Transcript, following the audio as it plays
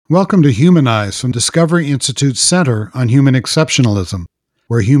Welcome to Humanize from Discovery Institute's Center on Human Exceptionalism,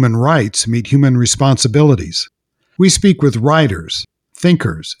 where human rights meet human responsibilities. We speak with writers,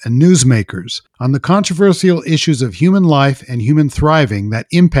 thinkers, and newsmakers on the controversial issues of human life and human thriving that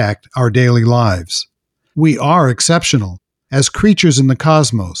impact our daily lives. We are exceptional as creatures in the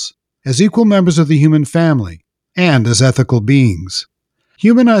cosmos, as equal members of the human family, and as ethical beings.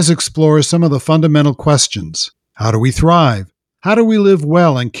 Humanize explores some of the fundamental questions. How do we thrive? How do we live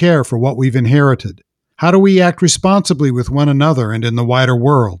well and care for what we've inherited? How do we act responsibly with one another and in the wider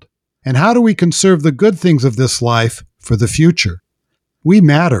world? And how do we conserve the good things of this life for the future? We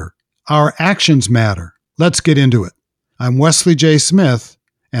matter. Our actions matter. Let's get into it. I'm Wesley J. Smith,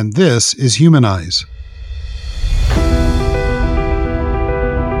 and this is Humanize.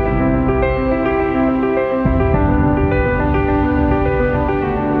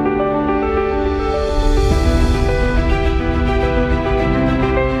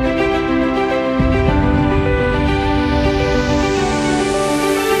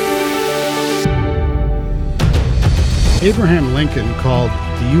 Abraham Lincoln called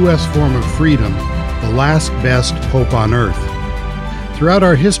the U.S. form of freedom the last best hope on earth. Throughout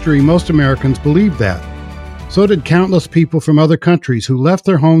our history, most Americans believed that. So did countless people from other countries who left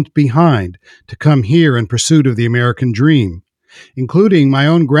their homes behind to come here in pursuit of the American dream, including my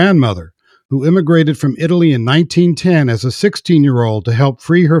own grandmother, who immigrated from Italy in 1910 as a 16-year-old to help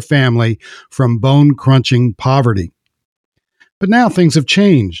free her family from bone-crunching poverty. But now things have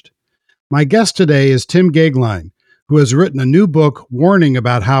changed. My guest today is Tim Goeglein, who has written a new book warning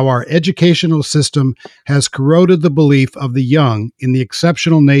about how our educational system has corroded the belief of the young in the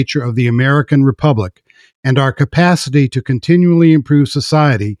exceptional nature of the American Republic and our capacity to continually improve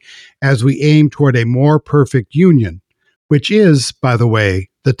society as we aim toward a more perfect union, which is, by the way,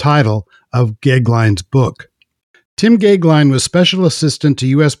 the title of Goeglein's book. Tim Goeglein was Special Assistant to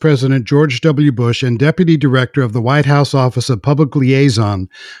U.S. President George W. Bush and Deputy Director of the White House Office of Public Liaison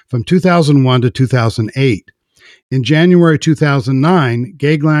from 2001 to 2008. In January 2009,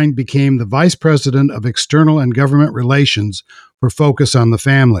 Goeglein became the Vice President of External and Government Relations for Focus on the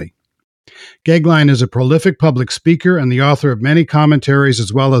Family. Goeglein is a prolific public speaker and the author of many commentaries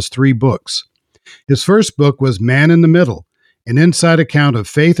as well as 3 books. His first book was Man in the Middle, an inside account of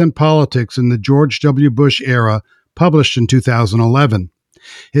faith and politics in the George W. Bush era, published in 2011.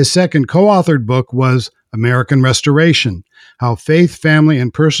 His second co-authored book was American Restoration, How Faith, Family,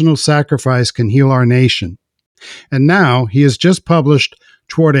 and Personal Sacrifice Can Heal Our Nation. And now he has just published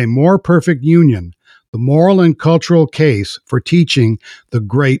Toward a More Perfect Union, the moral and cultural case for teaching the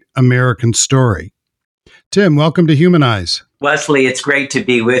great American story. Tim, welcome to Humanize. Wesley, it's great to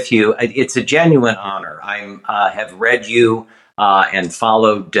be with you. It's a genuine honor. I have read you and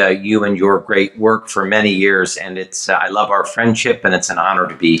followed you and your great work for many years, and I love our friendship, and it's an honor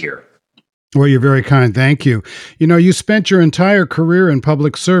to be here. Well, you're very kind. Thank you. You know, you spent your entire career in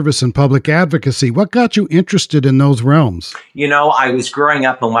public service and public advocacy. What got you interested in those realms? You know, I was growing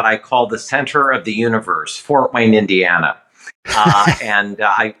up in what I call the center of the universe, Fort Wayne, Indiana.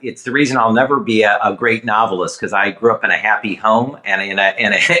 It's the reason I'll never be a great novelist, because I grew up in a happy home and in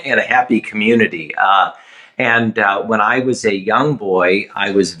a happy community. When I was a young boy,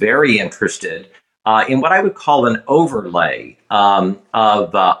 I was very interested in what I would call an overlay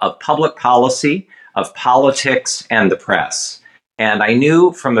of public policy, of politics, and the press. And I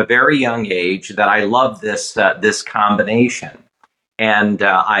knew from a very young age that I loved this combination. And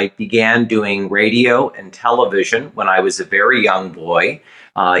I began doing radio and television when I was a very young boy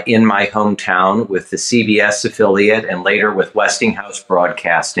in my hometown with the CBS affiliate and later with Westinghouse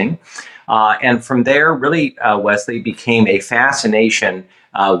Broadcasting. And from there, really, Wesley, became a fascination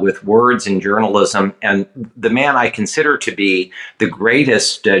with words and journalism, and the man I consider to be the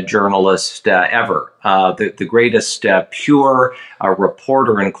greatest journalist ever, the greatest pure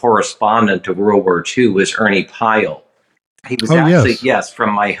reporter and correspondent of World War II was Ernie Pyle. He was yes,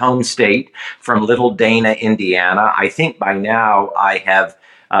 from my home state, from Little Dana, Indiana. I think by now I have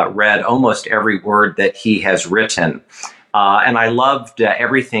read almost every word that he has written. And I loved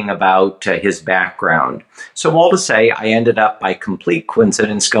everything about his background. So all to say, I ended up by complete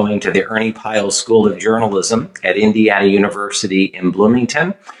coincidence going to the Ernie Pyle School of Journalism at Indiana University in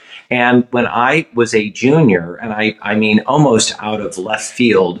Bloomington. And when I was a junior, and I mean almost out of left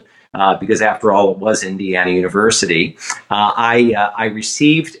field, because after all, it was Indiana University, I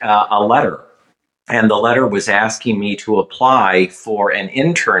received a letter. And the letter was asking me to apply for an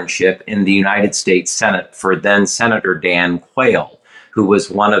internship in the United States Senate for then Senator Dan Quayle, who was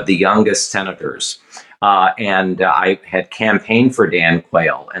one of the youngest senators. and I had campaigned for Dan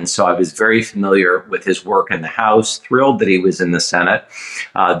Quayle. And so I was very familiar with his work in the House, thrilled that he was in the Senate.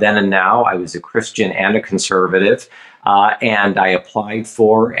 Then and now, I was a Christian and a conservative. And I applied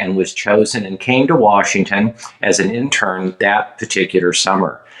for and was chosen and came to Washington as an intern that particular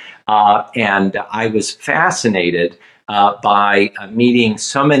summer. And I was fascinated by meeting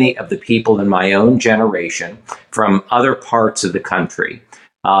so many of the people in my own generation from other parts of the country.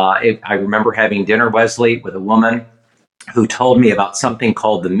 I remember having dinner, Wesley, with a woman who told me about something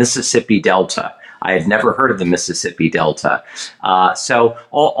called the Mississippi Delta. I had never heard of the Mississippi Delta. So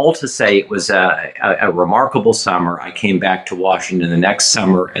all to say, it was a remarkable summer. I came back to Washington the next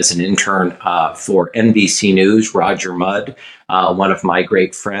summer as an intern for NBC News, Roger Mudd, one of my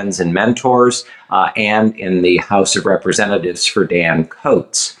great friends and mentors, and in the House of Representatives for Dan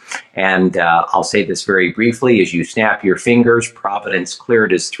Coates. And I'll say this very briefly. As you snap your fingers, Providence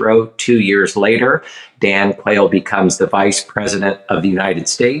cleared his throat. 2 years later, Dan Quayle becomes the Vice President of the United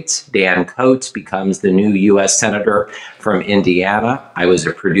States. Dan Coates becomes the new U.S. Senator from Indiana. I was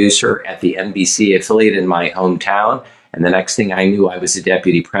a producer at the NBC affiliate in my hometown. And the next thing I knew, I was a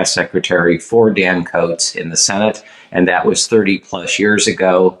deputy press secretary for Dan Coates in the Senate. And that was 30 plus years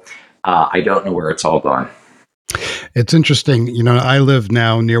ago. I don't know where it's all gone. It's interesting. I live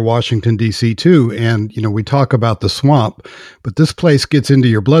now near Washington, D.C. too. And, we talk about the swamp, but this place gets into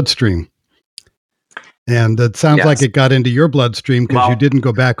your bloodstream. And it sounds like it got into your bloodstream because you didn't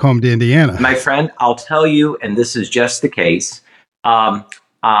go back home to Indiana. My friend, I'll tell you, and this is just the case,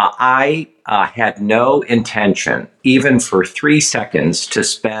 I had no intention, even for 3 seconds, to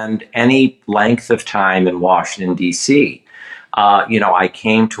spend any length of time in Washington, D.C. I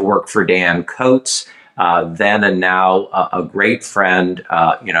came to work for Dan Coates, then and now a great friend,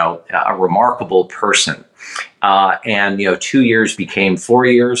 a remarkable person. And 2 years became 4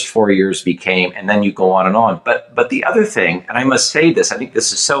 years, 4 years became, and then you go on and on. But the other thing, and I must say this, I think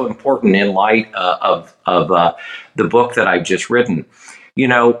this is so important in light of the book that I've just written.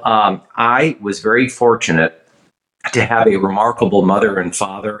 I was very fortunate to have a remarkable mother and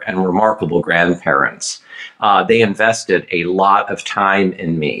father and remarkable grandparents. They invested a lot of time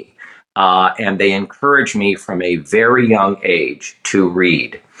in me. And they encouraged me from a very young age to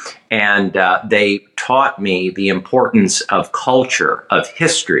read. And they taught me the importance of culture, of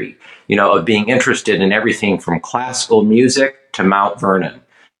history, of being interested in everything from classical music to Mount Vernon,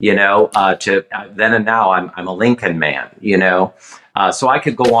 to then and now I'm a Lincoln man, so I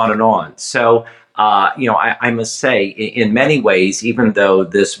could go on and on. So, I must say, in many ways, even though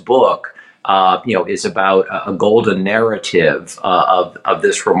this book is about a golden narrative of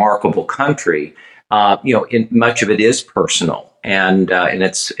this remarkable country. Much of it is personal, and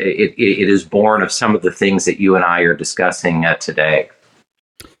it is born of some of the things that you and I are discussing today.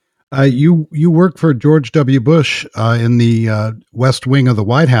 You worked for George W. Bush in the West Wing of the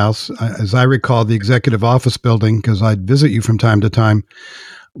White House, as I recall, the Executive Office Building, because I'd visit you from time to time.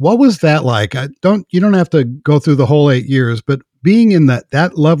 What was that like? You don't have to go through the whole 8 years, but being in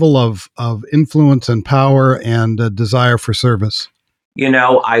that level of influence and power and a desire for service.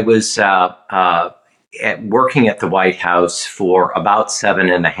 I was working at the White House for about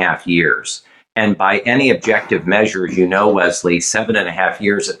 7.5 years. And by any objective measure, Wesley, 7.5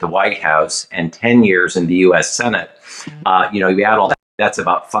 years at the White House and 10 years in the U.S. Senate, you add all that, that's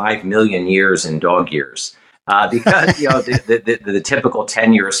about 5 million years in dog years. Because, the typical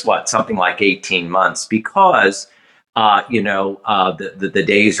tenure is something like 18 months, because the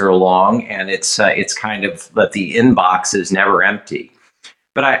days are long, and it's kind of that the inbox is never empty.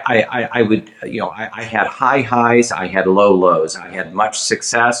 But I had high highs, I had low lows, I had much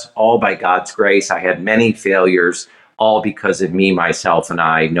success, all by God's grace. I had many failures, all because of me, myself, and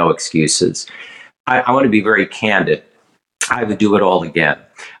I. No excuses. I want to be very candid. I would do it all again.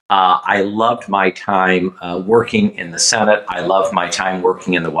 I loved my time working in the Senate. I loved my time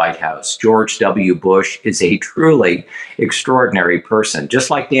working in the White House. George W. Bush is a truly extraordinary person, just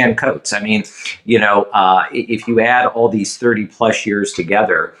like Dan Coates. I mean, if you add all these 30 plus years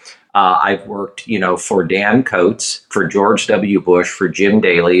together, I've worked, for Dan Coates, for George W. Bush, for Jim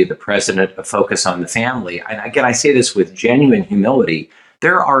Daley, the president of Focus on the Family. And again, I say this with genuine humility.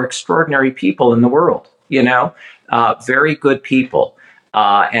 There are extraordinary people in the world, very good people.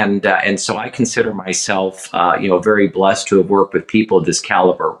 And so I consider myself, very blessed to have worked with people of this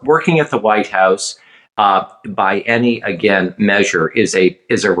caliber. Working at the White House, by any, again, measure, is a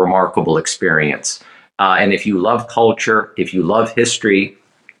remarkable experience. And if you love culture, if you love history,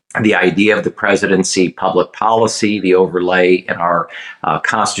 the idea of the presidency, public policy, the overlay in our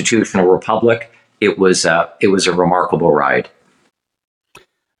constitutional republic, it was a remarkable ride.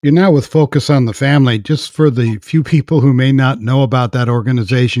 You're now with Focus on the Family. Just for the few people who may not know about that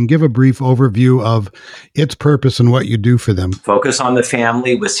organization, give a brief overview of its purpose and what you do for them. Focus on the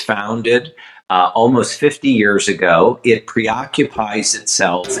Family was founded almost 50 years ago. It preoccupies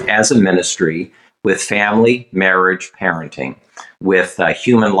itself as a ministry with family, marriage, parenting, with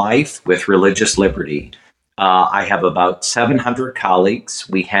human life, with religious liberty. I have about 700 colleagues.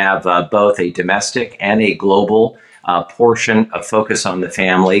 We have both a domestic and a global portion of Focus on the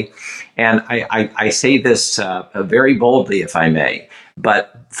Family. And I say this very boldly, if I may,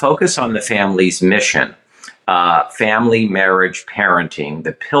 but Focus on the Family's mission, family, marriage, parenting,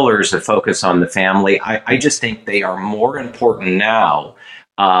 the pillars of Focus on the Family, I just think they are more important now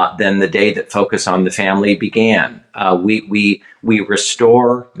than the day that Focus on the Family began. We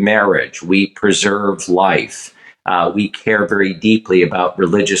restore marriage. We preserve life. We care very deeply about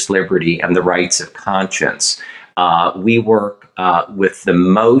religious liberty and the rights of conscience. We work with the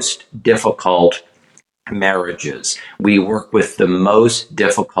most difficult marriages. We work with the most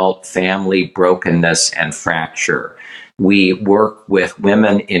difficult family brokenness and fracture. We work with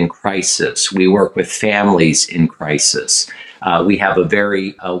women in crisis. We work with families in crisis. We have a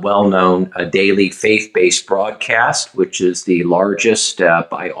very well-known daily faith-based broadcast, which is the largest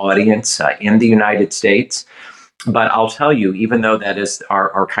by audience in the United States. But I'll tell you, even though that is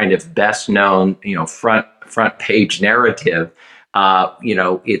our kind of best known, front page narrative,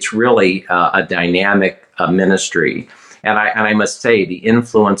 it's really a dynamic ministry. And I must say, the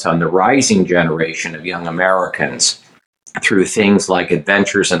influence on the rising generation of young Americans through things like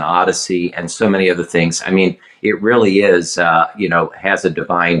Adventures in Odyssey and so many other things. I mean, it really is, has a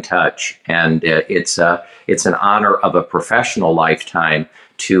divine touch, and it's an honor of a professional lifetime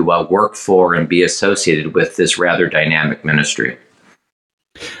to work for and be associated with this rather dynamic ministry.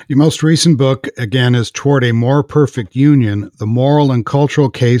 Your most recent book, again, is Toward a More Perfect Union, the Moral and Cultural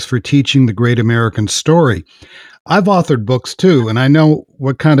Case for Teaching the Great American Story. I've authored books too, and I know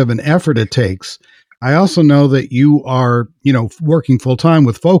what kind of an effort it takes. I also know that you are, working full-time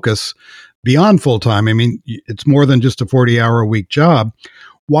with Focus, beyond full-time. I mean, it's more than just a 40-hour-a-week job.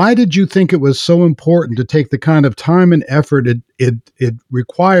 Why did you think it was so important to take the kind of time and effort it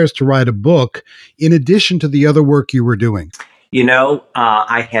requires to write a book, in addition to the other work you were doing?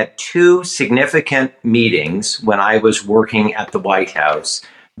 I had two significant meetings when I was working at the White House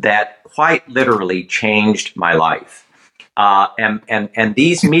that quite literally changed my life. And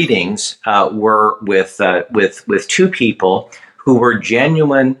these meetings were with two people who were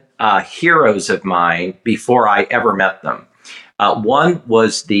genuine heroes of mine before I ever met them. One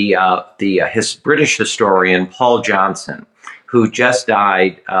was the British historian Paul Johnson, who just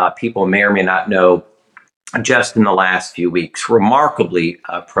died. People may or may not know, just in the last few weeks. Remarkably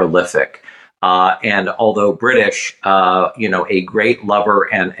prolific. And although British, a great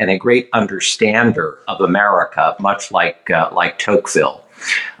lover and a great understander of America, much like Tocqueville.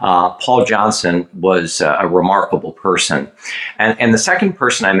 Paul Johnson was a remarkable person. And the second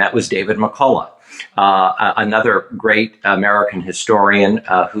person I met was David McCullough, another great American historian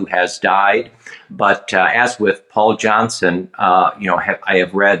who has died. But as with Paul Johnson, I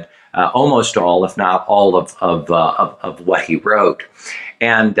have read almost all, if not all, of what he wrote.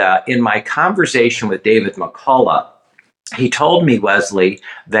 And in my conversation with David McCullough, he told me, Wesley,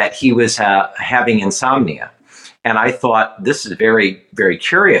 that he was having insomnia. And I thought, this is very, very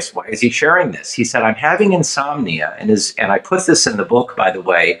curious. Why is he sharing this? He said, I'm having insomnia. And I put this in the book, by the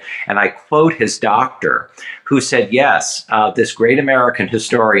way, and I quote his doctor, who said, yes, this great American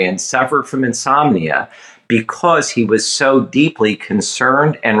historian suffered from insomnia because he was so deeply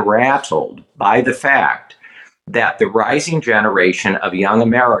concerned and rattled by the fact that the rising generation of young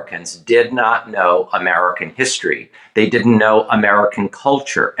Americans did not know American history. They didn't know American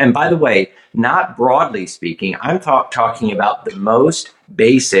culture. And by the way, not broadly speaking, I'm talking about the most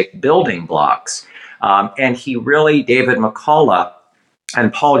basic building blocks. And he really, David McCullough,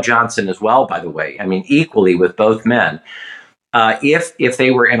 and Paul Johnson as well, by the way, I mean, equally with both men, if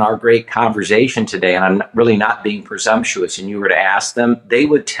they were in our great conversation today, and I'm really not being presumptuous, and you were to ask them, they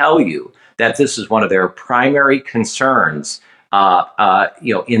would tell you that this is one of their primary concerns,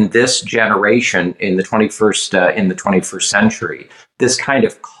 in this generation, in the 21st century. This kind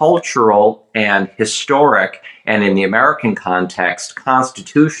of cultural and historic, and in the American context,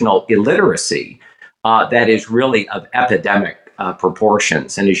 constitutional illiteracy that is really of epidemic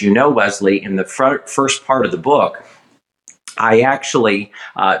proportions. And as you know, Wesley, in the first part of the book, I actually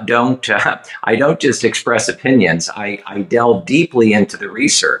don't just express opinions. I delve deeply into the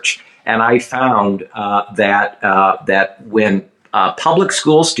research, and I found that when public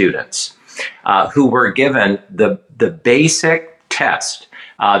school students who were given the basic test.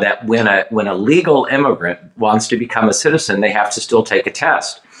 That when a legal immigrant wants to become a citizen, they have to still take a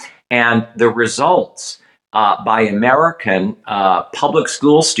test. And the results by American public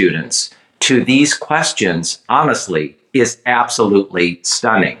school students to these questions, honestly, is absolutely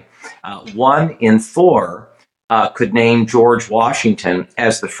stunning. 1 in 4 could name George Washington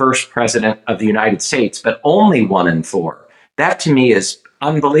as the first president of the United States, but only 1 in 4. That to me is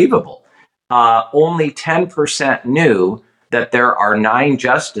unbelievable. Only 10% knew that there are 9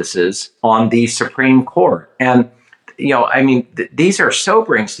 justices on the Supreme Court. And, these are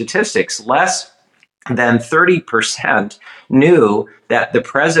sobering statistics. Less than 30% knew that the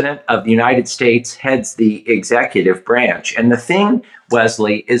president of the United States heads the executive branch. And the thing,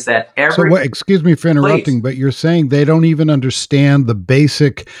 Wesley, is that excuse me for interrupting, but you're saying they don't even understand the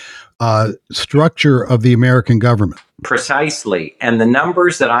basic structure of the American government. Precisely. And the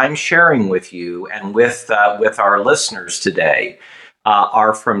numbers that I'm sharing with you and with our listeners today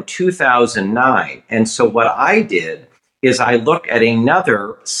are from 2009. And so what I did is I looked at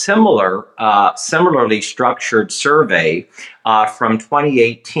another similarly structured survey from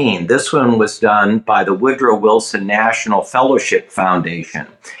 2018. This one was done by the Woodrow Wilson National Fellowship Foundation.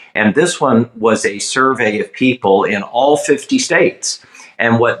 And this one was a survey of people in all 50 states.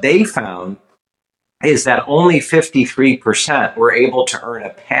 And what they found is that only 53% were able to earn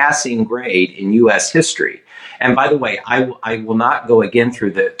a passing grade in U.S. history. And by the way, I will not go again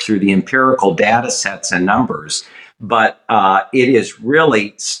through the empirical data sets and numbers, but it is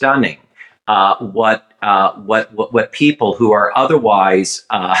really stunning what people who are otherwise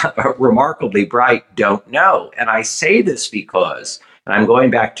remarkably bright don't know. And I say this because, and I'm going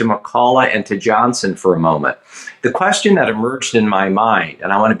back to McCullough and to Johnson for a moment, the question that emerged in my mind,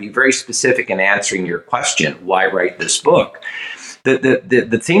 and I want to be very specific in answering your question, why write this book?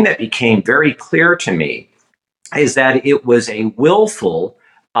 The thing that became very clear to me is that it was a willful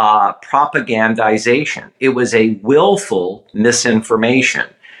propagandization. It was a willful misinformation.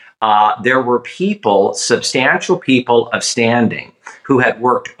 There were people, substantial people of standing, who had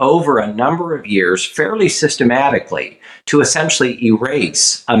worked over a number of years fairly systematically to essentially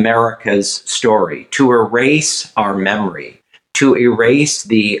erase America's story, to erase our memory, to erase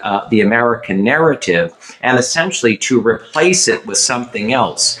the American narrative, and essentially to replace it with something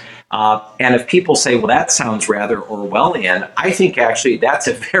else. And if people say, well, that sounds rather Orwellian, I think actually that's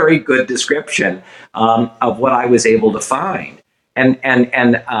a very good description of what I was able to find. And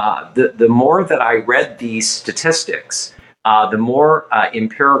the more that I read these statistics, the more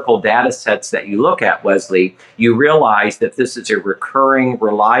empirical data sets that you look at, Wesley, you realize that this is a recurring,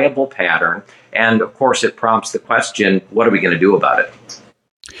 reliable pattern. And of course, it prompts the question, what are we going to do about it?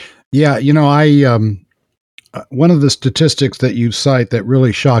 Yeah, one of the statistics that you cite that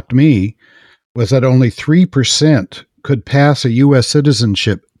really shocked me was that only 3% could pass a U.S.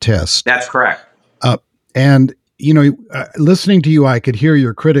 citizenship test. That's correct. And listening to you, I could hear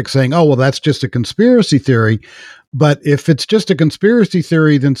your critics saying, oh, well, that's just a conspiracy theory. But if it's just a conspiracy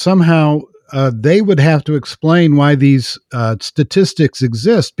theory, then somehow they would have to explain why these statistics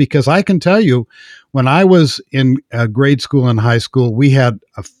exist. Because I can tell you, when I was in grade school and high school, we had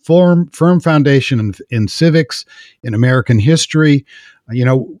a firm foundation in civics, in American history.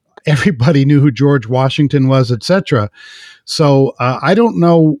 Everybody knew who George Washington was, etc. So I don't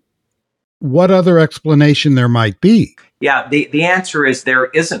know what other explanation there might be. Yeah, the answer is there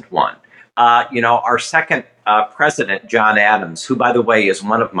isn't one. Our second president, John Adams, who, by the way, is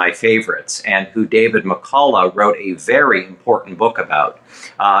one of my favorites and who David McCullough wrote a very important book about.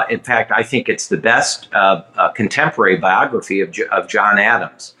 In fact, I think it's the best contemporary biography of John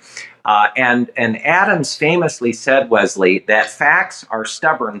Adams. And Adams famously said, Wesley, that facts are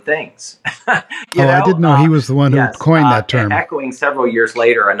stubborn things. I didn't know he was the one who coined that term. Echoing several years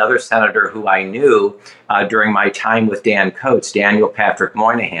later, another senator who I knew during my time with Dan Coates, Daniel Patrick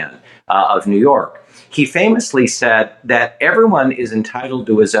Moynihan of New York, he famously said that everyone is entitled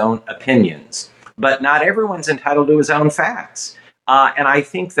to his own opinions, but not everyone's entitled to his own facts. And I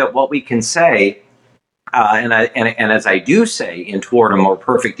think that what we can say, and as I do say in Toward a More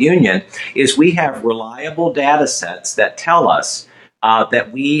Perfect Union, is we have reliable data sets that tell us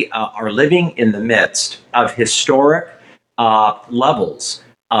that we are living in the midst of historic levels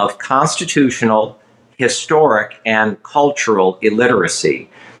of constitutional, historic, and cultural illiteracy.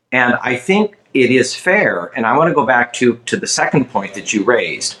 And I think it is fair, and I want to go back to the second point that you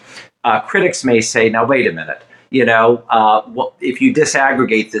raised. Critics may say, now, wait a minute. If you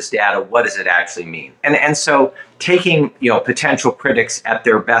disaggregate this data, what does it actually mean? And so taking, potential critics at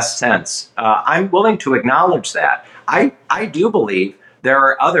their best sense, I'm willing to acknowledge that. I do believe there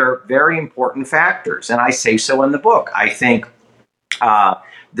are other very important factors, and I say so in the book. I think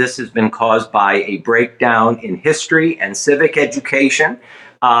This has been caused by a breakdown in history and civic education.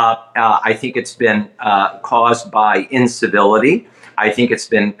 I think it's been caused by incivility. I think it's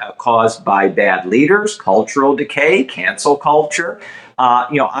been caused by bad leaders, cultural decay, cancel culture.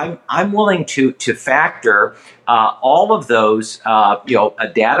 I'm willing to factor all of those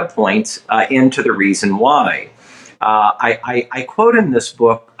data points into the reason why. I quote in this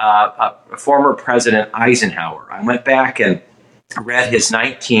book former President Eisenhower. I went back and read his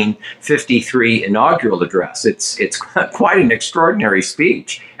 1953 inaugural address. It's quite an extraordinary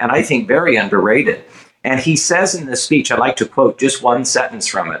speech, and I think very underrated. And he says in this speech, I'd like to quote just one sentence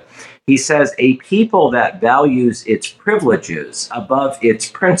from it. He says, "A people that values its privileges above its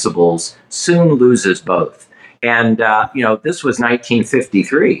principles soon loses both." And this was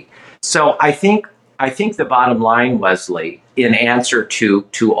 1953. So I think the bottom line, Wesley, in answer to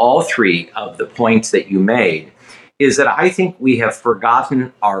all three of the points that you made, is that I think we have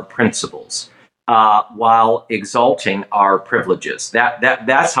forgotten our principles while exalting our privileges.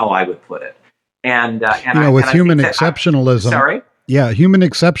 That's how I would put it. And with human exceptionalism. Sorry? Yeah, human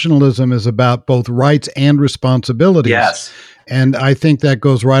exceptionalism is about both rights and responsibilities. Yes. And I think that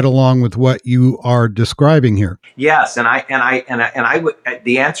goes right along with what you are describing here. Yes, and I would.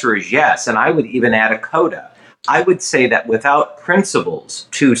 The answer is yes, and I would even add a coda. I would say that without principles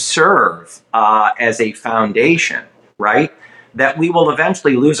to serve as a foundation, right, that we will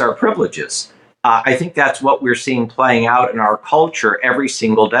eventually lose our privileges. I think that's what we're seeing playing out in our culture every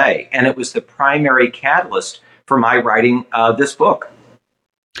single day, and it was the primary catalyst for my writing this book.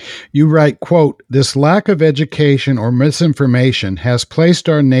 You write, quote, "This lack of education or misinformation has placed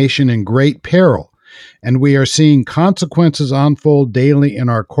our nation in great peril, and we are seeing consequences unfold daily in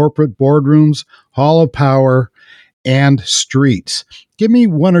our corporate boardrooms, hall of power, and streets." Give me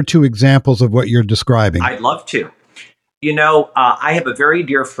one or two examples of what you're describing. I'd love to. I have a very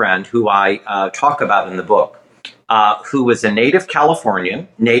dear friend who I talk about in the book, who was a native Californian,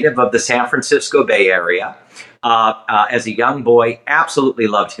 native of the San Francisco Bay Area. As a young boy, absolutely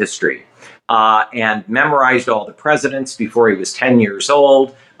loved history and memorized all the presidents before he was 10 years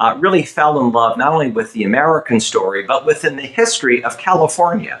old. Really fell in love not only with the American story, but within the history of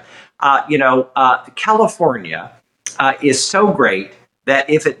California. California is so great that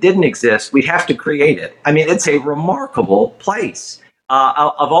if it didn't exist, we'd have to create it. I mean, it's a remarkable place.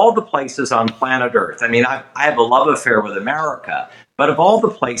 Of all the places on planet Earth, I mean, I have a love affair with America, but of all the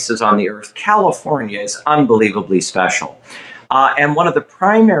places on the Earth, California is unbelievably special. And one of the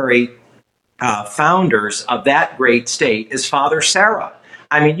primary founders of that great state is Father Sarah.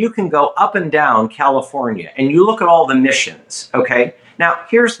 I mean, you can go up and down California and you look at all the missions, okay? Now,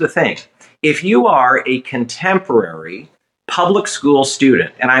 here's the thing. If you are a contemporary public school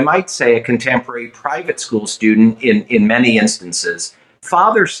student, and I might say a contemporary private school student in many instances,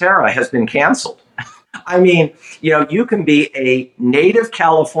 Father Sarah has been canceled. I mean, you can be a native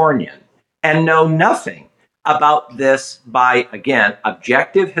Californian and know nothing about this by, again,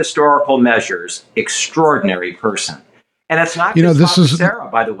 objective historical measures, extraordinary person. And it's not just Father Sarah,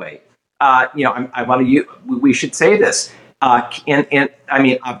 by the way. We should say this.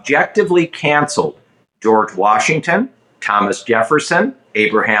 Objectively canceled George Washington, Thomas Jefferson,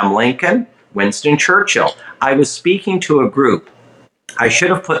 Abraham Lincoln, Winston Churchill. I was speaking to a group. I should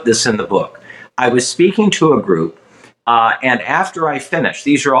have put this in the book. I was speaking to a group, and after I finished,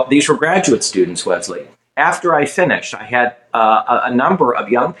 these were graduate students, Wesley. After I finished, I had a number of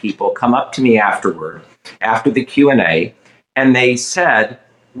young people come up to me afterward, after the Q&A, and they said,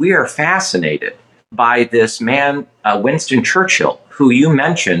 "We are fascinated by this man, Winston Churchill, who you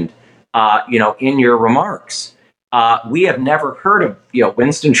mentioned, in your remarks. We have never heard of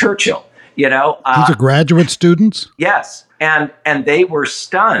Winston Churchill." These are graduate students? Yes, and they were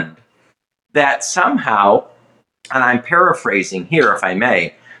stunned that somehow, and I'm paraphrasing here if I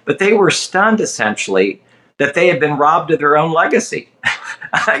may, but they were stunned essentially that they had been robbed of their own legacy.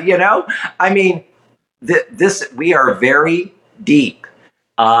 We are very deep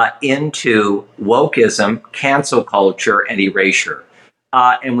into wokeism, cancel culture, and erasure.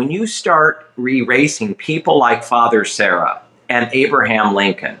 And when you start erasing people like Father Sarah and Abraham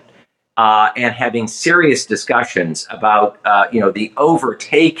Lincoln, and having serious discussions about, the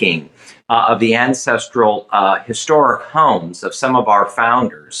overtaking of the ancestral historic homes of some of our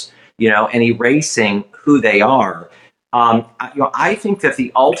founders, and erasing who they are, I think that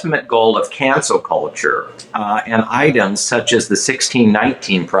the ultimate goal of cancel culture and items such as the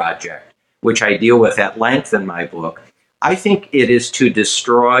 1619 Project, which I deal with at length in my book, I think it is to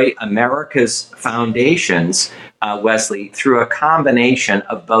destroy America's foundations Wesley, through a combination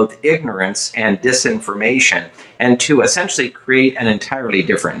of both ignorance and disinformation, and to essentially create an entirely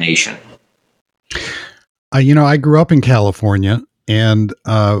different nation. I grew up in California, and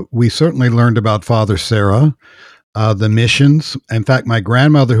we certainly learned about Father Sarah, the missions. In fact, my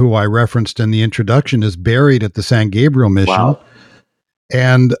grandmother, who I referenced in the introduction, is buried at the San Gabriel mission, Wow.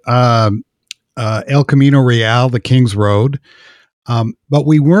 and El Camino Real, the King's Road. But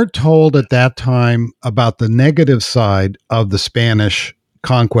we weren't told at that time about the negative side of the Spanish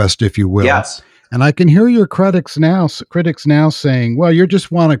conquest, if you will. Yes. And I can hear your critics now saying, "Well, you just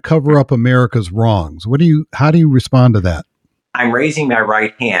want to cover up America's wrongs." How do you respond to that? I'm raising my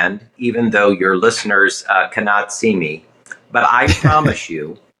right hand, even though your listeners cannot see me. But I promise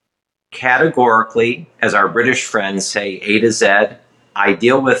you, categorically, as our British friends say, A to Z, I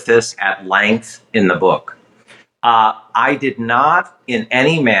deal with this at length in the book. I did not in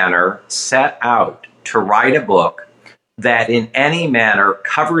any manner set out to write a book that in any manner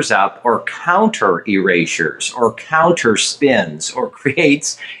covers up or counter erasures or counter spins or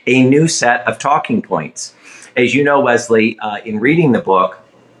creates a new set of talking points. As you know, Wesley, in reading the book,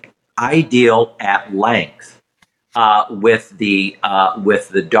 I deal at length with the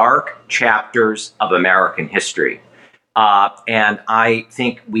dark chapters of American history. And I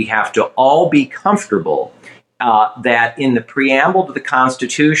think we have to all be comfortable that in the preamble to the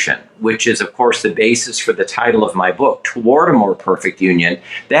Constitution, which is, of course, the basis for the title of my book, Toward a More Perfect Union,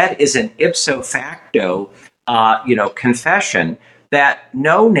 that is an ipso facto, confession that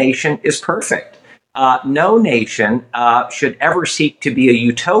no nation is perfect. No nation should ever seek to be a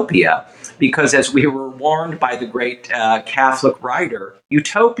utopia, because as we were warned by the great Catholic writer,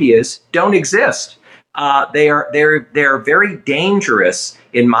 utopias don't exist. They're very dangerous,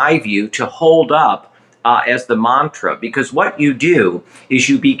 in my view, to hold up as the mantra, because what you do is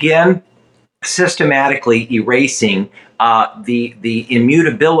you begin systematically erasing the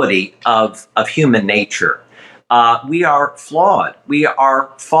immutability of human nature. We are flawed. We are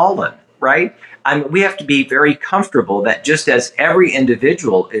fallen, right? We have to be very comfortable that just as every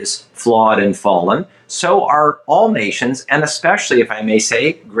individual is flawed and fallen, so are all nations, and especially, if I may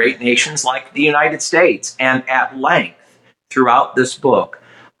say, great nations like the United States. And at length, throughout this book,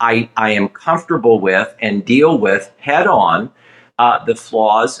 I am comfortable with and deal with head on the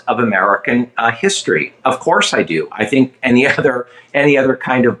flaws of American history. Of course I do. I think any other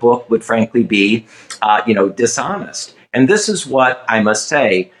kind of book would frankly be, dishonest. And this is what I must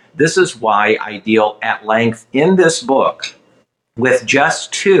say. This is why I deal at length in this book with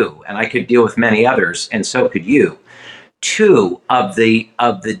just two, and I could deal with many others, and so could you, two of the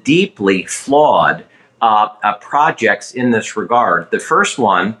deeply flawed projects in this regard. The first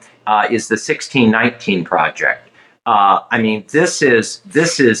one is the 1619 Project. This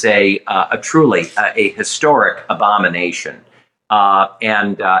is a truly a historic abomination.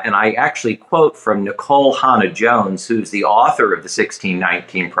 And I actually quote from Nicole Hannah-Jones, who's the author of the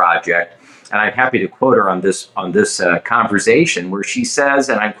 1619 Project, and I'm happy to quote her on this conversation, where she says,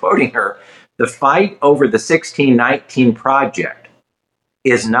 and I'm quoting her, "The fight over the 1619 Project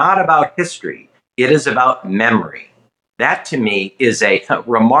is not about history. It is about memory." That, to me, is a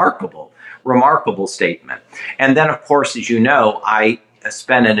remarkable statement. And then, of course, as you know, I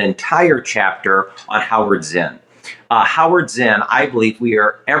spent an entire chapter on Howard Zinn. Howard Zinn, I believe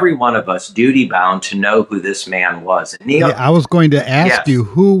every one of us, duty bound to know who this man was. I was going to ask you,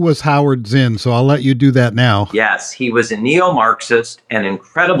 who was Howard Zinn? So I'll let you do that now. Yes, he was a neo-Marxist, an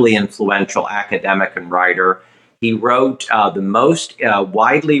incredibly influential academic and writer. He wrote the most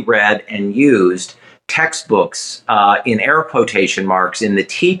widely read and used textbooks, in air quotation marks, in the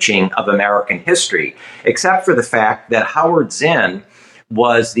teaching of American history, except for the fact that Howard Zinn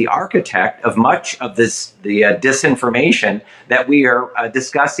was the architect of much of the disinformation that we are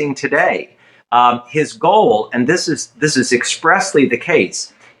discussing today. His goal, and this is expressly the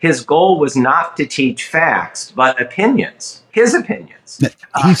case, his goal was not to teach facts, but opinions, his opinions.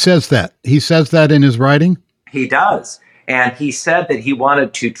 He says that. He says that in his writing? He does. And he said that he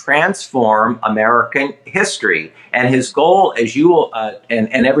wanted to transform American history. And his goal, as you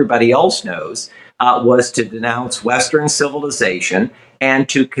and everybody else knows, was to denounce Western civilization and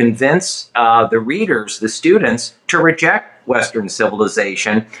to convince the readers, the students, to reject Western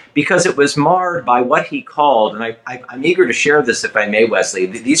civilization because it was marred by what he called, and I'm eager to share this if I may, Wesley.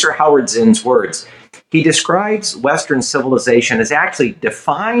 These are Howard Zinn's words. He describes Western civilization as actually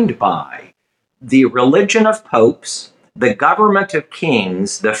defined by the religion of popes, the government of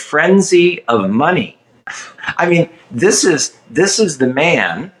kings, the frenzy of money. I mean, this is the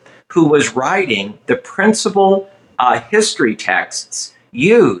man who was writing the principal history texts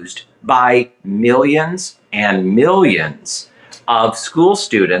used by millions and millions of school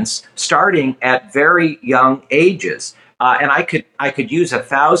students starting at very young ages. And I could use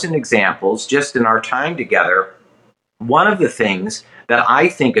 1,000 examples just in our time together. One of the things that I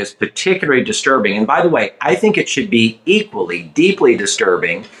think is particularly disturbing, and by the way, I think it should be equally deeply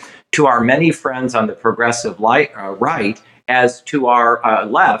disturbing to our many friends on the progressive right as to our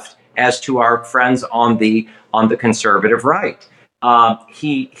left, as to our friends on the conservative right.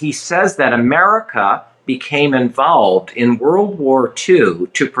 He says that America became involved in World War II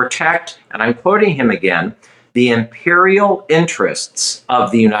to protect, and I'm quoting him again, the imperial interests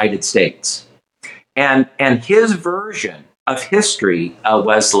of the United States. And his version of history,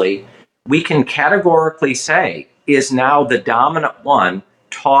 Wesley, we can categorically say is now the dominant one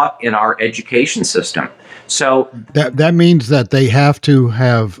taught in our education system. So that means that they have to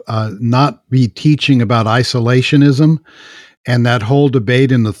have not be teaching about isolationism and that whole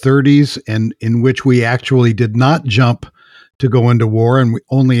debate in the 30s, and in which we actually did not jump to go into war, and we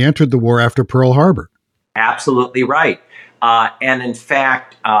only entered the war after Pearl Harbor. Absolutely right. And in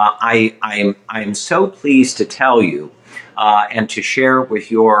fact, I'm so pleased to tell you and to share with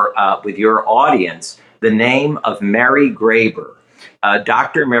your audience the name of Mary Graber.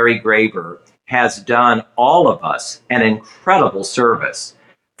 Dr. Mary Graber has done all of us an incredible service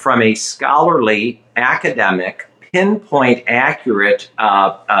from a scholarly, academic, pinpoint accurate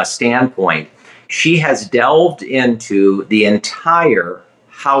standpoint. She has delved into the entire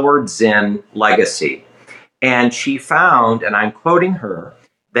Howard Zinn legacy. And she found, and I'm quoting her,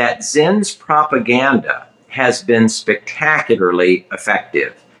 that Zinn's propaganda has been spectacularly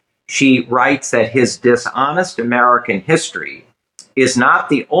effective. She writes that his dishonest American history is not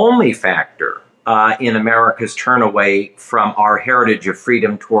the only factor in America's turn away from our heritage of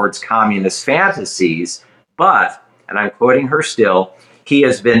freedom towards communist fantasies, but, and I'm quoting her still, he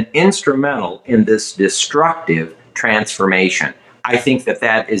has been instrumental in this destructive transformation. I think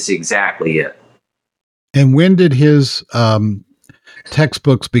that is exactly it. And when did his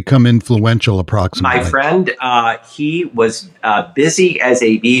textbooks become influential, approximately? My friend, he was busy as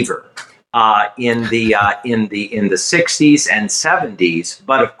a beaver in the 60s and 70s,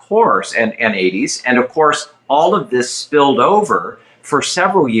 but of course, and 80s, and of course, all of this spilled over for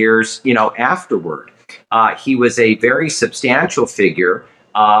several years, afterward. He was a very substantial figure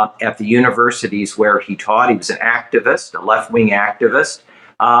at the universities where he taught. He was an activist, a left-wing activist.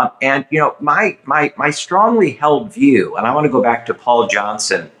 And my strongly held view, and I want to go back to Paul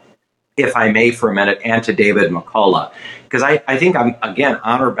Johnson, if I may, for a minute, and to David McCullough, because I think I'm, again,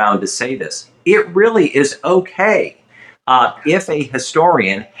 honor bound to say this. It really is okay if a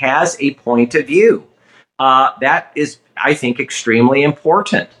historian has a point of view. That is, I think, extremely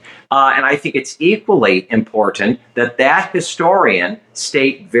important. And I think it's equally important that that historian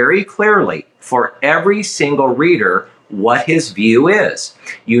state very clearly for every single reader what his view is.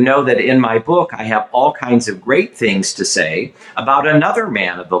 You know that in my book, I have all kinds of great things to say about another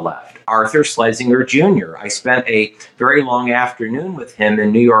man of the left, Arthur Schlesinger Jr. I spent a very long afternoon with him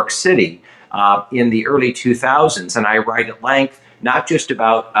in New York City in the early 2000s, and I write at length not just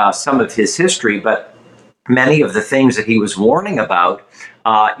about some of his history, but many of the things that he was warning about,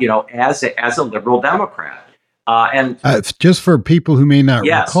 as a liberal Democrat. Just for people who may not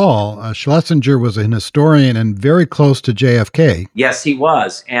recall, Schlesinger was an historian and very close to JFK. Yes, he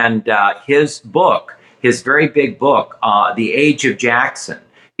was. And his book, his very big book, The Age of Jackson,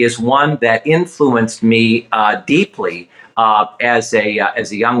 is one that influenced me deeply as a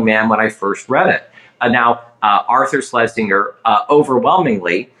young man when I first read it. Now, Arthur Schlesinger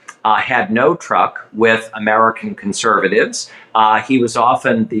overwhelmingly had no truck with American conservatives. He was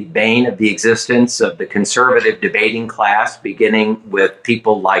often the bane of the existence of the conservative debating class, beginning with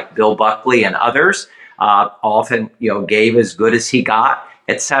people like Bill Buckley and others. Often, gave as good as he got,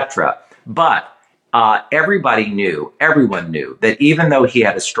 etc. But everyone knew that even though he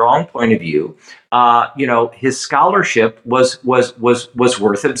had a strong point of view, his scholarship was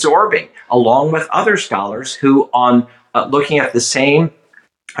worth absorbing, along with other scholars who, on looking at the same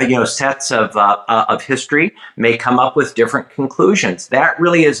sets of history, may come up with different conclusions. That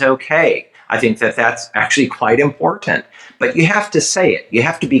really is okay. I think that's actually quite important. But you have to say it. You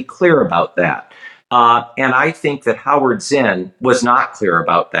have to be clear about that. And I think that Howard Zinn was not clear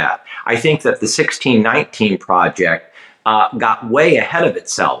about that. I think that the 1619 Project got way ahead of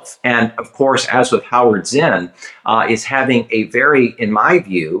itself. And of course, as with Howard Zinn, is having a very, in my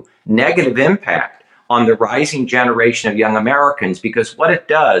view, negative impact on the rising generation of young Americans, because what it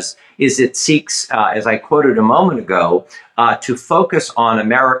does is it seeks, as I quoted a moment ago, to focus on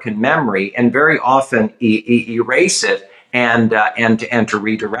American memory and very often erase it and to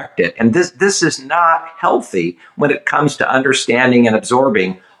redirect it. And this is not healthy when it comes to understanding and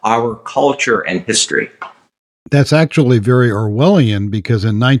absorbing our culture and history. That's actually very Orwellian because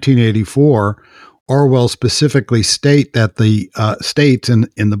in 1984, Orwell specifically states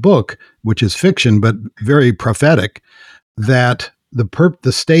in the book, which is fiction but very prophetic, that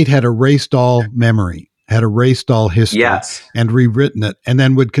the state had erased all memory, had erased all history, Yes. and rewritten it, and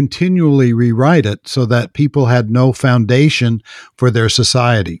then would continually rewrite it so that people had no foundation for their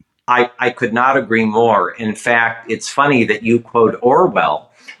society. I could not agree more. In fact, it's funny that you quote Orwell.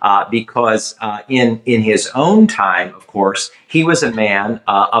 Because in his own time, of course, he was a man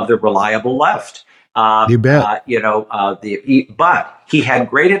of the reliable left. You bet. But he had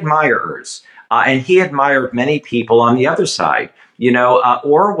great admirers, and he admired many people on the other side.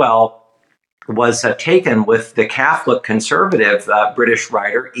 Orwell was taken with the Catholic conservative British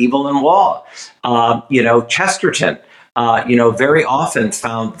writer Evelyn Waugh. Chesterton. Very often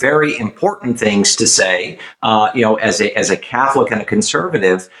found very important things to say, as a Catholic and a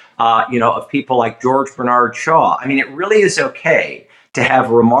conservative, of people like George Bernard Shaw. I mean, it really is okay to have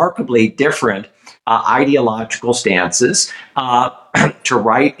remarkably different ideological stances, to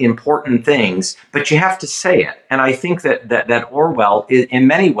write important things, but you have to say it. And I think that Orwell, in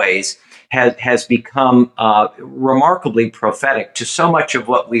many ways, has become remarkably prophetic to so much of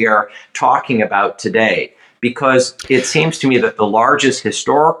what we are talking about today. Because it seems to me that the largest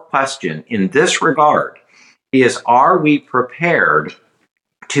historic question in this regard is, are we prepared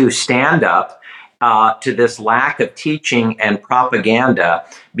to stand up to this lack of teaching and propaganda,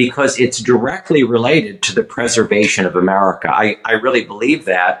 because it's directly related to the preservation of America? I really believe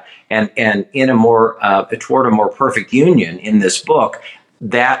that, and in toward a more perfect union in this book,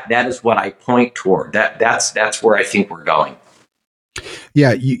 that is what I point toward. That's where I think we're going.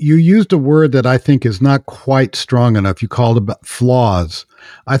 Yeah, you used a word that I think is not quite strong enough. You called it flaws.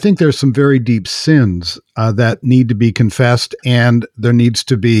 I think there's some very deep sins that need to be confessed, and there needs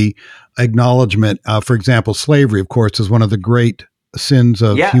to be acknowledgement. For example, slavery, of course, is one of the great sins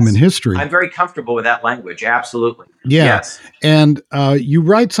of human history. I'm very comfortable with that language. Absolutely. Yeah. Yes. And you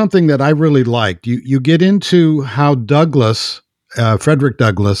write something that I really liked. You get into how Frederick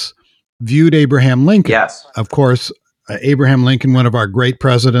Douglass, viewed Abraham Lincoln. Yes. Of course, Abraham Lincoln, one of our great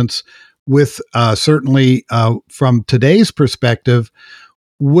presidents, with certainly from today's perspective,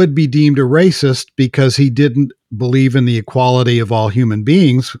 would be deemed a racist because he didn't believe in the equality of all human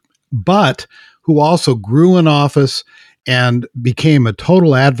beings, but who also grew in office and became a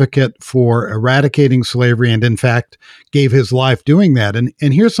total advocate for eradicating slavery, and in fact gave his life doing that. And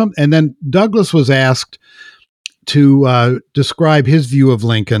then Douglass was asked to describe his view of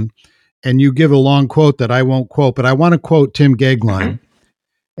Lincoln. And you give a long quote that I won't quote, but I want to quote Tim Goeglein.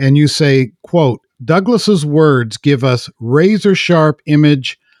 Mm-hmm. And you say, quote, Douglass's words give us razor-sharp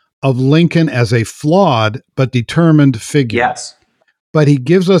image of Lincoln as a flawed but determined figure. Yes. But he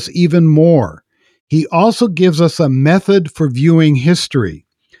gives us even more. He also gives us a method for viewing history,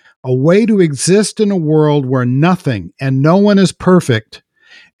 a way to exist in a world where nothing and no one is perfect,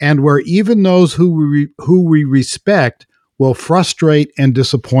 and where even those who we respect will frustrate and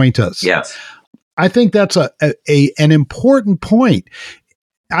disappoint us. Yes. I think that's an important point.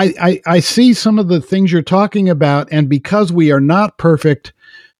 I see some of the things you're talking about, and because we are not perfect,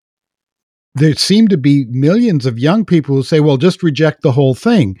 there seem to be millions of young people who say, well, just reject the whole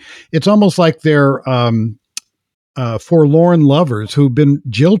thing. It's almost like they're forlorn lovers who've been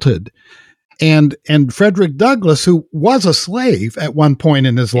jilted. And Frederick Douglass, who was a slave at one point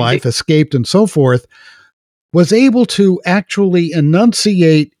in his life, escaped and so forth, was able to actually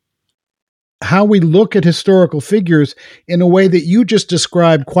enunciate how we look at historical figures in a way that you just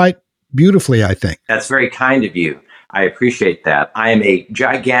described quite beautifully, I think. That's very kind of you. I appreciate that. I am a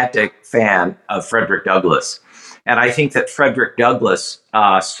gigantic fan of Frederick Douglass. And I think that Frederick Douglass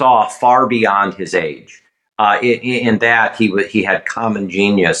saw far beyond his age. In that he had common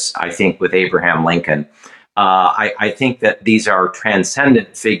genius, I think, with Abraham Lincoln. I think that these are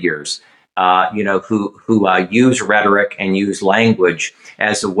transcendent figures, who use rhetoric and use language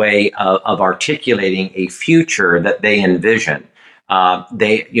as a way of articulating a future that they envision.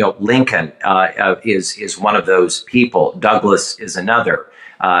 Lincoln is one of those people. Douglass is another.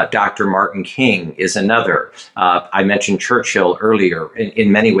 Dr. Martin King is another. I mentioned Churchill earlier.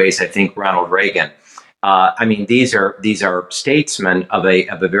 In many ways, I think Ronald Reagan. These are statesmen of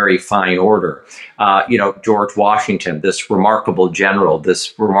a very fine order. George Washington, this remarkable general,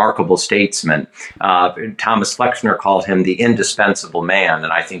 this remarkable statesman. Thomas Flexner called him the indispensable man,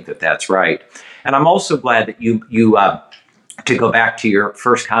 and I think that that's right. And I'm also glad that you to go back to your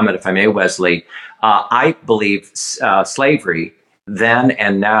first comment, if I may, Wesley, I believe slavery then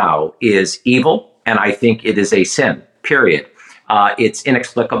and now is evil, and I think it is a sin, period. It's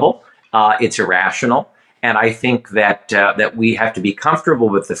inexplicable, it's irrational, and I think that we have to be comfortable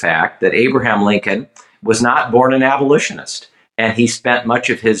with the fact that Abraham Lincoln was not born an abolitionist, and he spent much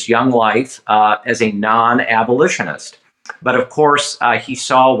of his young life as a non-abolitionist. But of course, he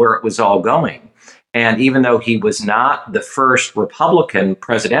saw where it was all going. And even though he was not the first Republican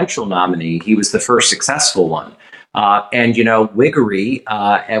presidential nominee, he was the first successful one. And, Whiggery,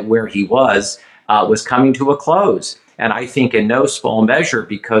 at where he was coming to a close. And I think in no small measure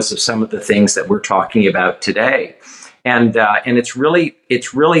because of some of the things that we're talking about today. And it's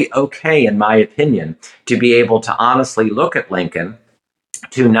really okay, in my opinion, to be able to honestly look at Lincoln,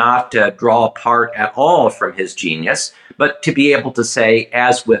 to not draw apart at all from his genius, but to be able to say,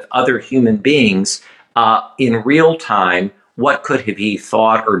 as with other human beings, in real time, what could have he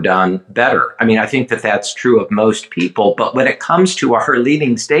thought or done better? I mean, I think that that's true of most people, but when it comes to our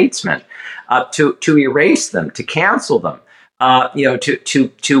leading statesmen, to erase them, to cancel them,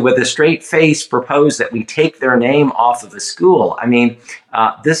 to with a straight face propose that we take their name off of a school. I mean,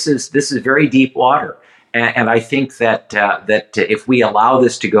 this is very deep water. And I think that if we allow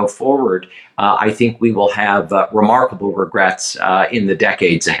this to go forward, I think we will have remarkable regrets in the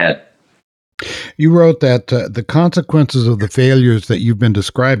decades ahead. You wrote that the consequences of the failures that you've been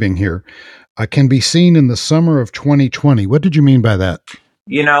describing here can be seen in the summer of 2020. What did you mean by that?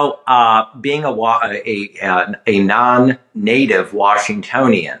 Being a non-native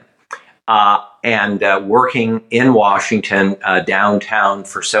Washingtonian and working in Washington downtown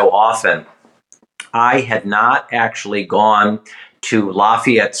for so often, I had not actually gone to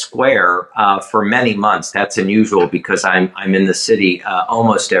Lafayette Square for many months. That's unusual because I'm in the city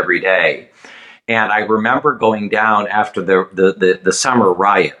almost every day. And I remember going down after the summer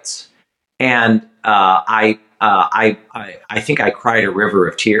riots, and I think I cried a river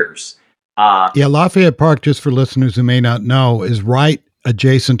of tears. Lafayette Park, just for listeners who may not know, is right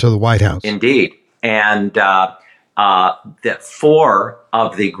adjacent to the White House. Indeed, and that 4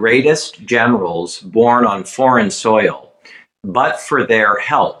 of the greatest generals born on foreign soil, but for their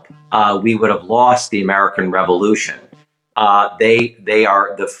help, we would have lost the American Revolution. They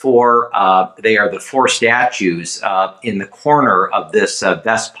are the 4 statues in the corner of this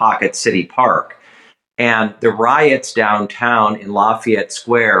Vest Pocket City Park. And the riots downtown in Lafayette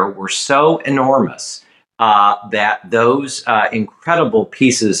Square were so enormous that those incredible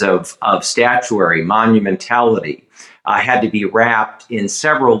pieces of statuary, monumentality, had to be wrapped in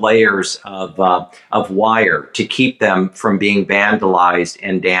several layers of wire to keep them from being vandalized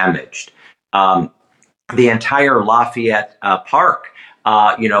and damaged. The entire Lafayette Park,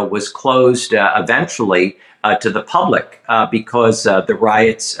 was closed eventually to the public because the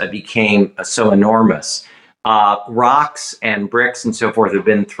riots became so enormous. Rocks and bricks and so forth have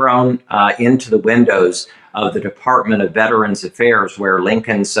been thrown into the windows of the Department of Veterans Affairs, where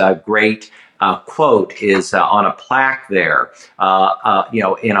Lincoln's great quote is on a plaque there,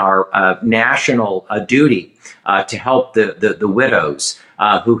 in our national duty to help the widows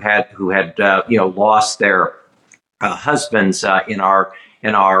who had lost their husbands in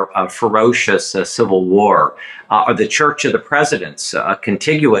our ferocious Civil War. The Church of the Presidents,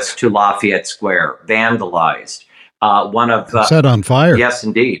 contiguous to Lafayette Square, vandalized. Set on fire. Yes,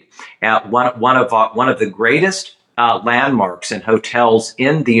 indeed. One of the greatest landmarks and hotels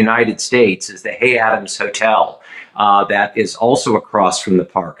in the United States is the Hay Adams Hotel. That is also across from the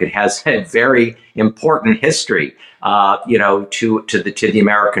park. It has a very important history, to the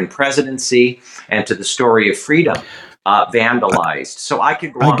American presidency and to the story of freedom. Vandalized. So I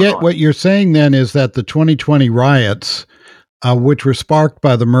could go on. I get what you're saying then is that the 2020 riots, which were sparked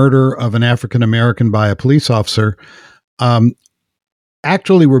by the murder of an African American by a police officer,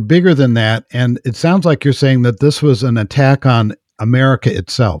 actually were bigger than that. And it sounds like you're saying that this was an attack on America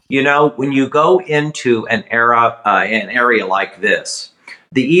itself. When you go into an area like this,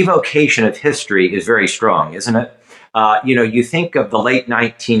 the evocation of history is very strong, isn't it? You think of the late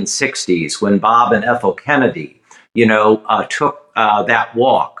 1960s when Bob and Ethel Kennedy, took that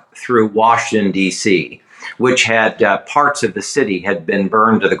walk through Washington, D.C., which had parts of the city had been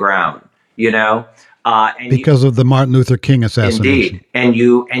burned to the ground, because of the Martin Luther King assassination.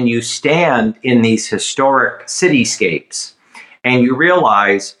 Indeed. And you stand in these historic cityscapes and you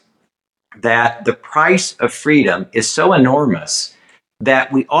realize that the price of freedom is so enormous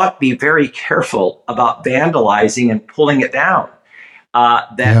that we ought to be very careful about vandalizing and pulling it down.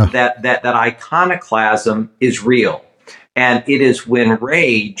 That iconoclasm is real, and it is when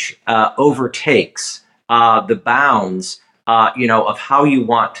rage overtakes the bounds of how you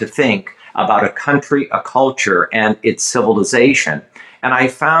want to think about a country, a culture, and its civilization. And I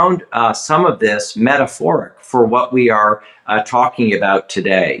found some of this metaphoric for what we are talking about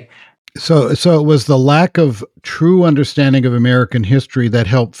today. So it was the lack of true understanding of American history that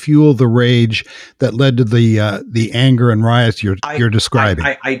helped fuel the rage that led to the anger and riots you're describing.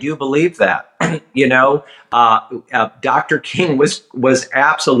 I do believe that. Dr. King was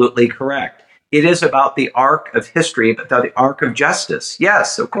absolutely correct. It is about the arc of history, but the arc of justice.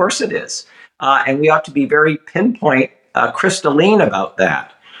 Yes, of course it is. And we ought to be very pinpoint, crystalline about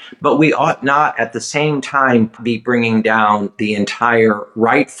that. But we ought not at the same time be bringing down the entire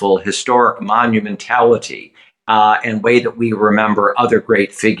rightful historic monumentality and way that we remember other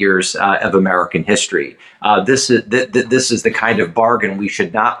great figures of American history. This is the kind of bargain we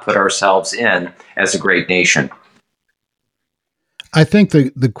should not put ourselves in as a great nation. I think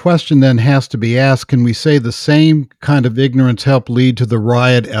the question then has to be asked, can we say the same kind of ignorance helped lead to the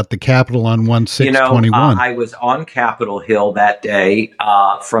riot at the Capitol on 1/6/21? I was on Capitol Hill that day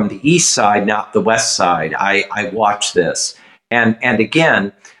from the east side, not the west side. I watched this. And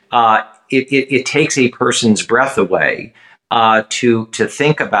again, it takes a person's breath away to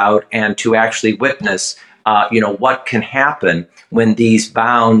think about and to actually witness, what can happen when these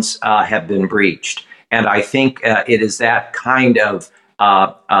bounds have been breached. And I think it is that kind of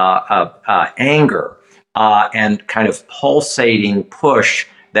anger and kind of pulsating push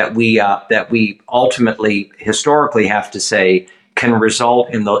that we ultimately historically have to say can result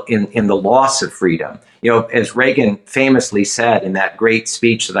in the loss of freedom. As Reagan famously said in that great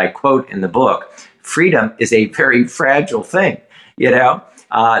speech that I quote in the book, freedom is a very fragile thing.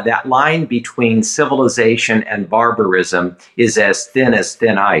 That line between civilization and barbarism is as thin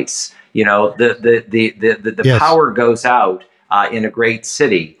ice. The Yes. power goes out in a great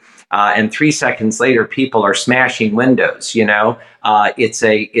city, and 3 seconds later, people are smashing windows. It's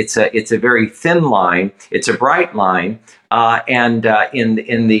a very thin line. It's a bright line, and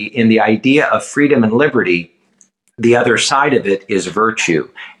in the idea of freedom and liberty, the other side of it is virtue,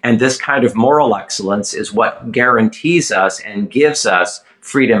 and this kind of moral excellence is what guarantees us and gives us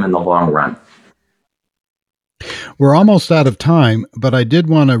freedom in the long run. We're almost out of time, but I did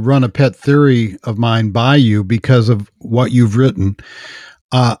want to run a pet theory of mine by you because of what you've written.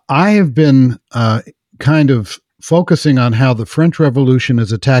 I have been kind of focusing on how the French Revolution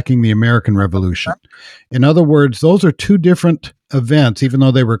is attacking the American Revolution. In other words, those are two different events, even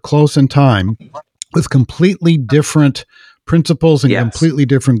though they were close in time, with completely different principles and completely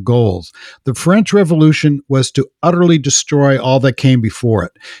different goals. The French Revolution was to utterly destroy all that came before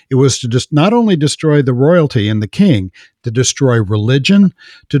it. It was to just not only destroy the royalty and the king, to destroy religion,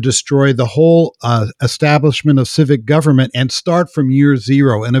 to destroy the whole establishment of civic government and start from year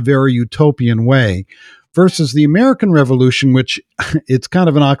zero in a very utopian way. Versus the American Revolution, which it's kind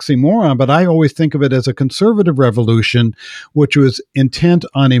of an oxymoron, but I always think of it as a conservative revolution, which was intent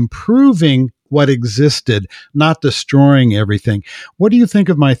on improving what existed, not destroying everything. What do you think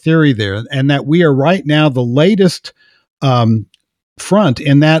of my theory there? And that we are right now the latest front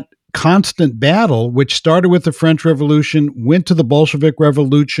in that constant battle, which started with the French Revolution, went to the Bolshevik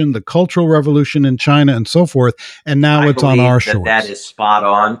Revolution, the Cultural Revolution in China, and so forth, and now it's on our shores. That is spot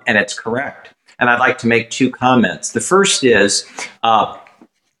on, and it's correct. And I'd like to make two comments. The first is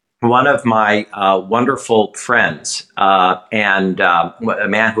one of my wonderful friends and a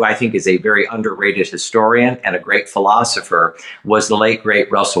man who I think is a very underrated historian and a great philosopher was the late,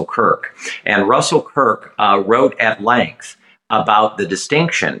 great Russell Kirk. And Russell Kirk wrote at length about the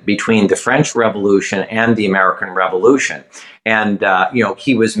distinction between the French Revolution and the American Revolution. And,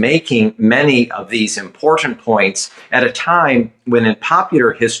 he was making many of these important points at a time when in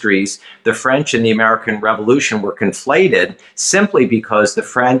popular histories, the French and the American Revolution were conflated simply because the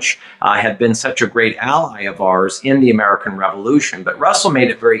French had been such a great ally of ours in the American Revolution. But Russell made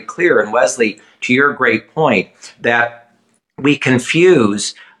it very clear, and Wesley, to your great point, that we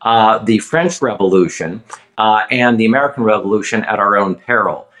confuse the French Revolution and the American Revolution at our own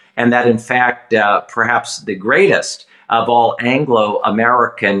peril. And that, in fact, perhaps the greatest of all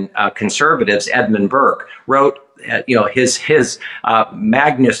Anglo-American conservatives, Edmund Burke, wrote his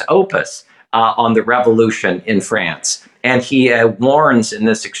magnus opus on the revolution in France. And he warns in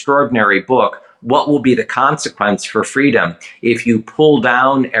this extraordinary book what will be the consequence for freedom if you pull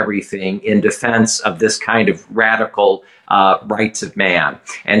down everything in defense of this kind of radical rights of man.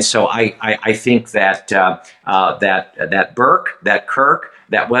 And so I think that that Burke, that Kirk,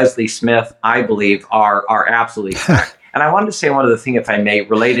 that Wesley Smith, I believe are absolutely correct. And I wanted to say one other thing, if I may,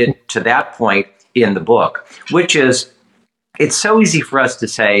 related to that point in the book, which is it's so easy for us to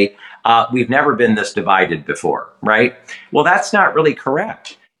say, we've never been this divided before, right? Well, that's not really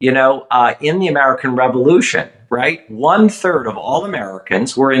correct. In the American Revolution, right, 1/3 of all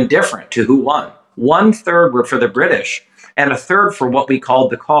Americans were indifferent to who won. 1/3 were for the British, and a third for what we called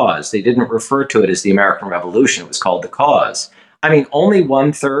the cause. They didn't refer to it as the American Revolution. It was called the cause. I mean, only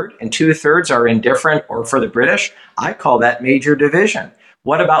 1/3 and 2/3 are indifferent or for the British. I call that major division.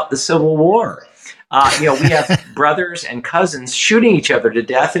 What about the Civil War? We have brothers and cousins shooting each other to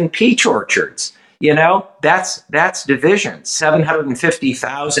death in peach orchards. That's division.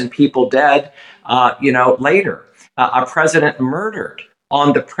 750,000 people dead. Later, a president murdered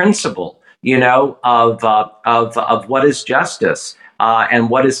on the principle, of what is justice and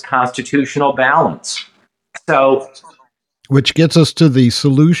what is constitutional balance. So, which gets us to the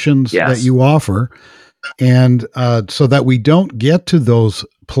solutions yes, that you offer, and so that we don't get to those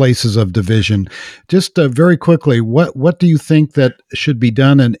places of division. Just very quickly, what do you think that should be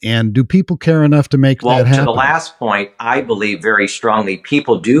done, and do people care enough to make that happen? To the last point, I believe very strongly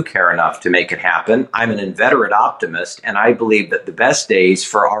people do care enough to make it happen. I'm an inveterate optimist, and I believe that the best days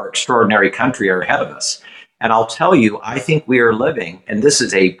for our extraordinary country are ahead of us. And I'll tell you, I think we are living, and this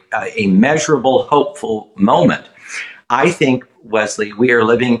is a measurable, hopeful moment. I think, Wesley, we are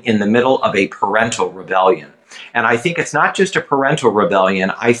living in the middle of a parental rebellion. And I think it's not just a parental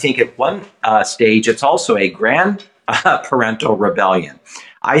rebellion. I think at one stage, it's also a grand parental rebellion.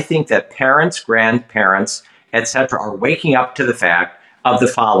 I think that parents, grandparents, etc., are waking up to the fact of the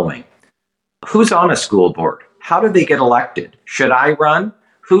following. Who's on a school board? How do they get elected? Should I run?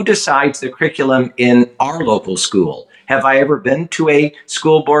 Who decides the curriculum in our local school? Have I ever been to a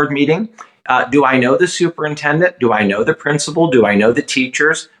school board meeting? Do I know the superintendent? Do I know the principal? Do I know the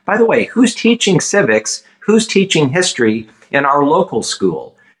teachers? By the way, who's teaching civics? Who's teaching history in our local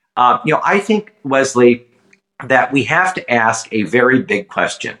school? I think, Wesley, that we have to ask a very big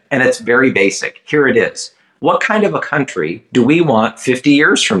question, and it's very basic. Here it is. What kind of a country do we want 50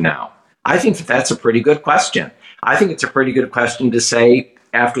 years from now? I think that's a pretty good question. I think it's a pretty good question to say,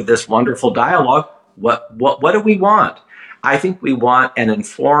 after this wonderful dialogue, what do we want? I think we want an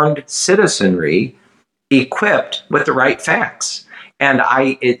informed citizenry equipped with the right facts. And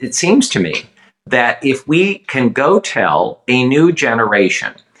it seems to me that if we can go tell a new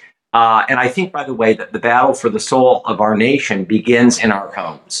generation, and I think, by the way, that the battle for the soul of our nation begins in our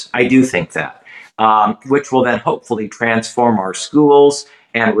homes. I do think that, which will then hopefully transform our schools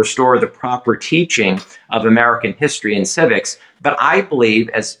and restore the proper teaching of American history and civics. But I believe,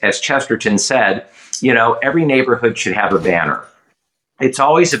 as Chesterton said, every neighborhood should have a banner. It's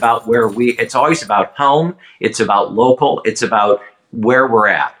always about it's always about home. It's about local. It's about where we're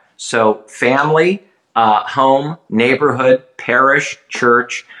at. So family, home, neighborhood, parish,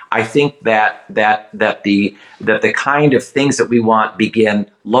 church. I think that the kind of things that we want begin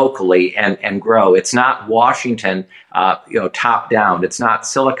locally and grow. It's not Washington, top down. It's not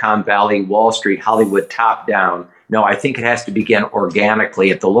Silicon Valley, Wall Street, Hollywood, top down. No, I think it has to begin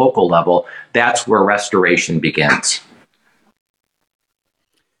organically at the local level. That's where restoration begins.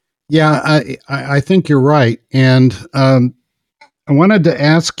 Yeah, I think you're right. And I wanted to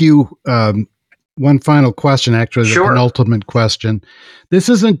ask you one final question, actually, the penultimate question. This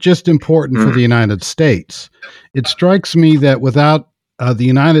isn't just important for the United States. It strikes me that without the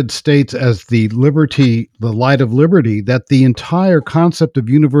United States as the light of liberty, that the entire concept of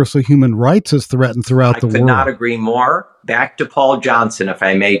universal human rights is threatened throughout the world. I could not agree more. Back to Paul Johnson, if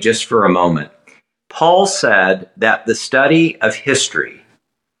I may, just for a moment. Paul said that the study of history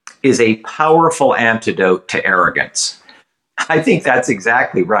is a powerful antidote to arrogance. I think that's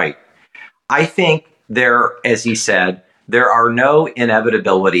exactly right. I think as he said, there are no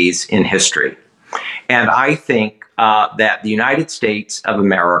inevitabilities in history. And I think that the United States of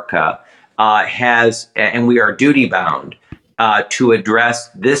America has, and we are duty bound to address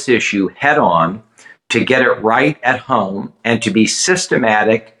this issue head on, to get it right at home, and to be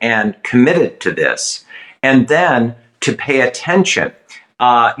systematic and committed to this. And then to pay attention,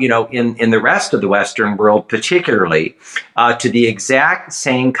 in the rest of the Western world, particularly, to the exact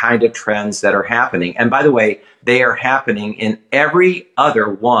same kind of trends that are happening. And by the way, they are happening in every other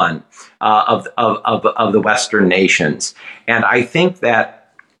one of the Western nations. And I think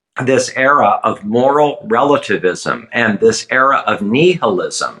that this era of moral relativism and this era of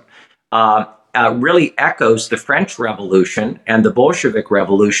nihilism really echoes the French Revolution and the Bolshevik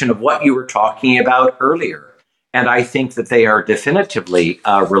Revolution of what you were talking about earlier. And I think that they are definitively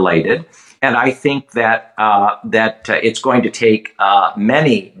related. And I think that it's going to take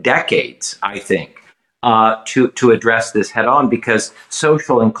many decades, I think, to address this head on, because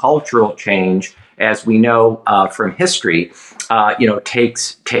social and cultural change as we know from history,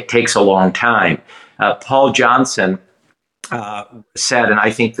 takes a long time. Paul Johnson said, and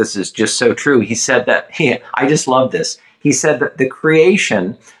I think this is just so true. He said that, I just love this. He said that the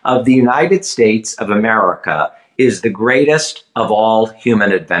creation of the United States of America is the greatest of all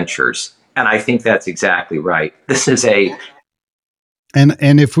human adventures. And I think that's exactly right. This is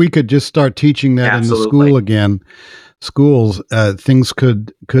and if we could just start teaching that in the school again, schools, things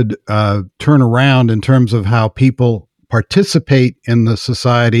could turn around in terms of how people participate in the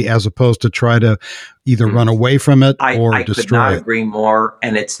society as opposed to try to either run away from it or I destroy could not it. agree more,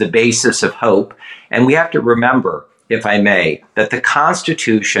 and it's the basis of hope. And we have to remember, if I may, that the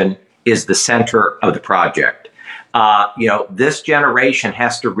Constitution is the center of the project. This generation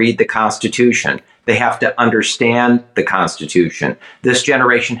has to read the Constitution. They have to understand the Constitution. This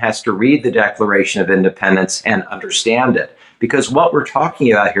generation has to read the Declaration of Independence and understand it. Because what we're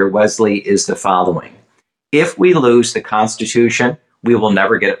talking about here, Wesley, is the following. If we lose the Constitution, we will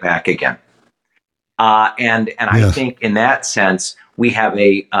never get it back again. And yes. I think in that sense, we have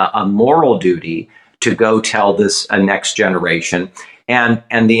a moral duty to go tell this next generation.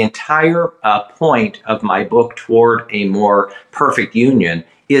 And the entire point of my book, Toward a More Perfect Union,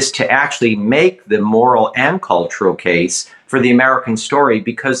 is to actually make the moral and cultural case for the American story,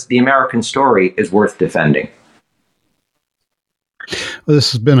 because the American story is worth defending. Well,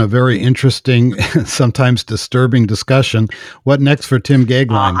 this has been a very interesting, sometimes disturbing discussion. What next for Tim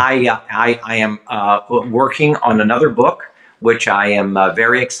Goeglein? I am working on another book, which I am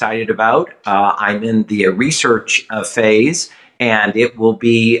very excited about. I'm in the research phase, and it will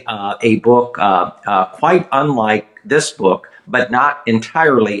be a book quite unlike this book, but not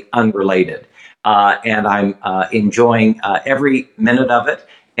entirely unrelated. And I'm enjoying every minute of it,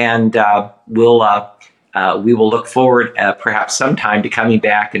 and we will look forward perhaps sometime to coming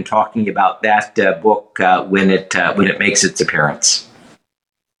back and talking about that book when it makes its appearance.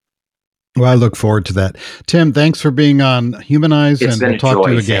 Well, I look forward to that. Tim, thanks for being on Humanize, and we'll talk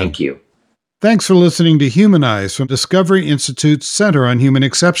to you again. Thank you. Thanks for listening to Humanize from Discovery Institute's Center on Human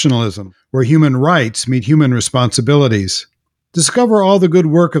Exceptionalism, where human rights meet human responsibilities. Discover all the good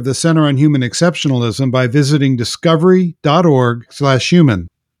work of the Center on Human Exceptionalism by visiting discovery.org/human.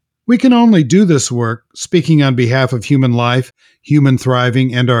 We can only do this work, speaking on behalf of human life, human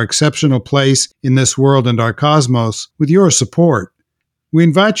thriving, and our exceptional place in this world and our cosmos, with your support. We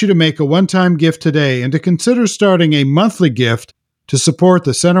invite you to make a one-time gift today and to consider starting a monthly gift to support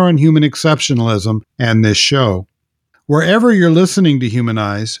the Center on Human Exceptionalism and this show. Wherever you're listening to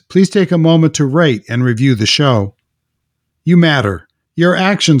Humanize, please take a moment to rate and review the show. You matter. Your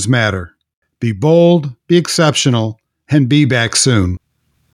actions matter. Be bold, be exceptional, and be back soon.